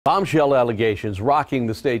Bombshell allegations rocking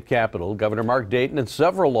the state capitol. Governor Mark Dayton and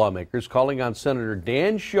several lawmakers calling on Senator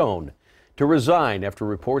Dan Schoen to resign after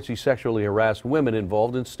reports he sexually harassed women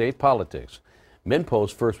involved in state politics.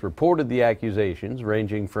 MinnPost first reported the accusations,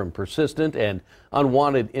 ranging from persistent and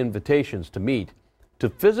unwanted invitations to meet to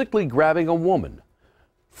physically grabbing a woman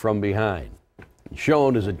from behind.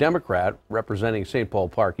 Schoen is a Democrat representing St. Paul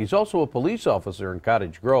Park. He's also a police officer in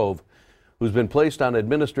Cottage Grove who's been placed on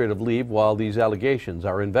administrative leave while these allegations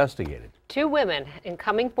are investigated. Two women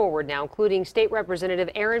coming forward now, including State Representative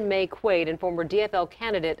Erin Maye Quade and former DFL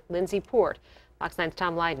candidate Lindsey Port. Fox 9's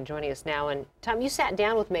Tom Lydon joining us now. And Tom, you sat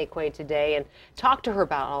down with Maye Quade today and talked to her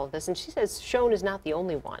about all of this, and she says Schoen is not the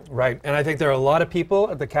only one. Right, and I think there are a lot of people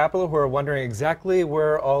at the Capitol who are wondering exactly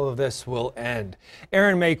where all of this will end.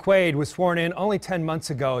 Erin Maye Quade was sworn in only 10 months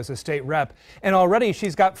ago as a state rep, and already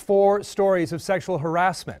she's got 4 stories of sexual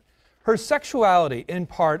harassment. Her sexuality, in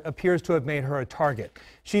part, appears to have made her a target.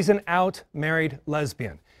 She's an out married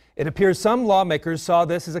lesbian. It appears some lawmakers saw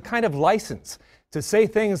this as a kind of license to say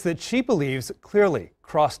things that she believes clearly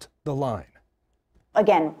crossed the line.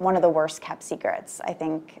 Again, one of the worst kept secrets, I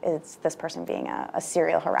think, is this person being a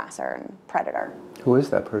serial harasser and predator. Who is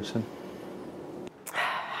that person?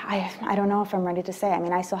 I don't know if I'm ready to say. I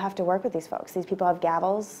mean, I still have to work with these folks. These people have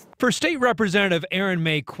gavels. For State Representative Erin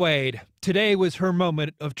Maye Quade, today was her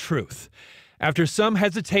moment of truth. After some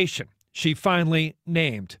hesitation, she finally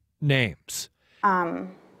named names.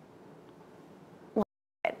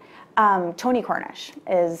 Tony Cornish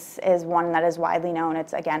is one that is widely known.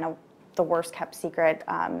 It's, again, the worst kept secret.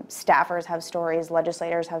 Staffers have stories,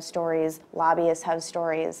 legislators have stories, lobbyists have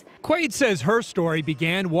stories. Quade says her story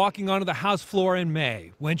began walking onto the House floor in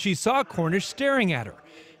May when she saw Cornish staring at her.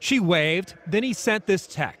 She waved, then he sent this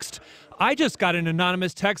text. "I just got an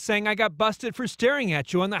anonymous text saying I got busted for staring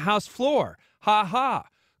at you on the House floor. Ha ha."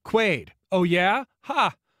 Quade, "Oh yeah?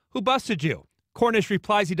 Ha. Who busted you?" Cornish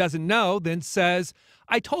replies he doesn't know, then says,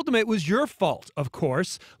 "I told him it was your fault, of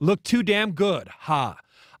course. Looked too damn good. Ha.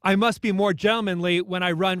 I must be more gentlemanly when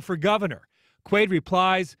I run for governor." Quade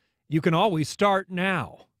replies, "You can always start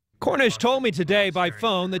now." Cornish told me today by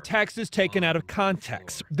phone the text is taken out of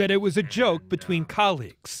context, that it was a joke between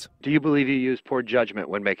colleagues. Do you believe you used poor judgment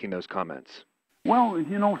when making those comments? Well,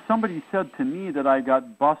 you know, somebody said to me that I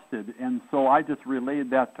got busted, and so I just relayed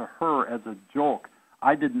that to her as a joke.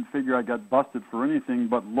 I didn't figure I got busted for anything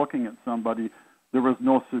but looking at somebody. There was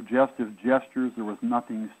no suggestive gestures. There was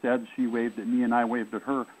nothing said. She waved at me and I waved at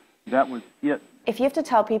her. That was it. If you have to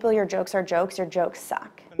tell people your jokes are jokes, your jokes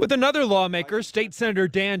suck. With another lawmaker, State Senator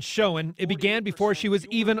Dan Schoen, it began before she was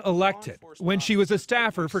even elected, when she was a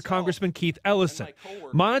staffer for Congressman Keith Ellison,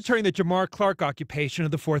 monitoring the Jamar Clark occupation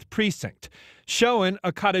of the 4th Precinct. Schoen,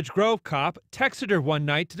 a Cottage Grove cop, texted her one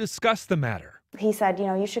night to discuss the matter. He said, you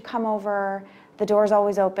know, you should come over. The door's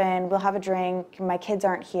always open. We'll have a drink. My kids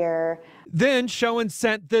aren't here. Then Schoen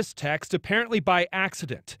sent this text, apparently by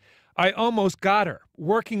accident. "I almost got her.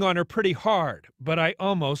 Working on her pretty hard, but I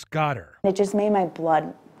almost got her." It just made my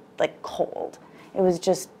blood, like, cold. It was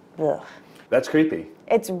just, ugh. That's creepy.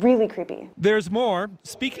 It's really creepy. There's more.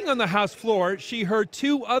 Speaking on the House floor, she heard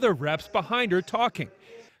 2 other reps behind her talking.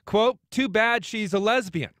 Quote, "Too bad she's a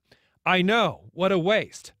lesbian. I know. What a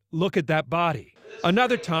waste. Look at that body."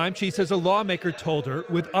 Another time, she says a lawmaker told her,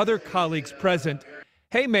 with other colleagues present,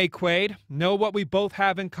 "Hey, Maye Quade, know what we both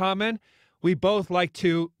have in common? We both like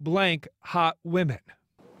to blank hot women."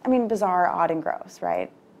 I mean, bizarre, odd, and gross,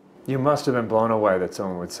 right? You must have been blown away that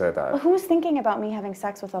someone would say that. Well, who's thinking about me having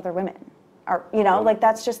sex with other women? Or, you know, like,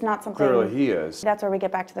 that's just not something. Clearly he is. That's where we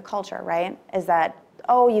get back to the culture, right? Is that,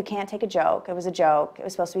 oh, you can't take a joke. It was a joke. It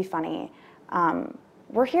was supposed to be funny.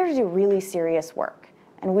 We're here to do really serious work,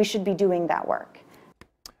 and we should be doing that work.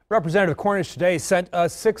 Representative Cornish today sent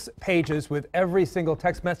us 6 pages with every single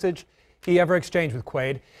text message he ever exchanged with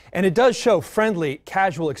Quade. And it does show friendly,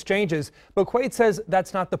 casual exchanges, but Quade says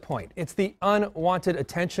that's not the point. It's the unwanted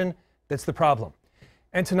attention that's the problem.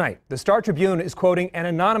 And tonight, the Star Tribune is quoting an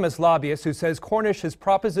anonymous lobbyist who says Cornish has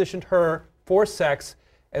propositioned her for sex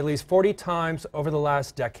at least 40 times over the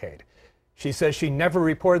last decade. She says she never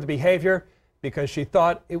reported the behavior because she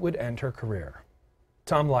thought it would end her career.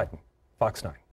 Tom Lydon, Fox 9.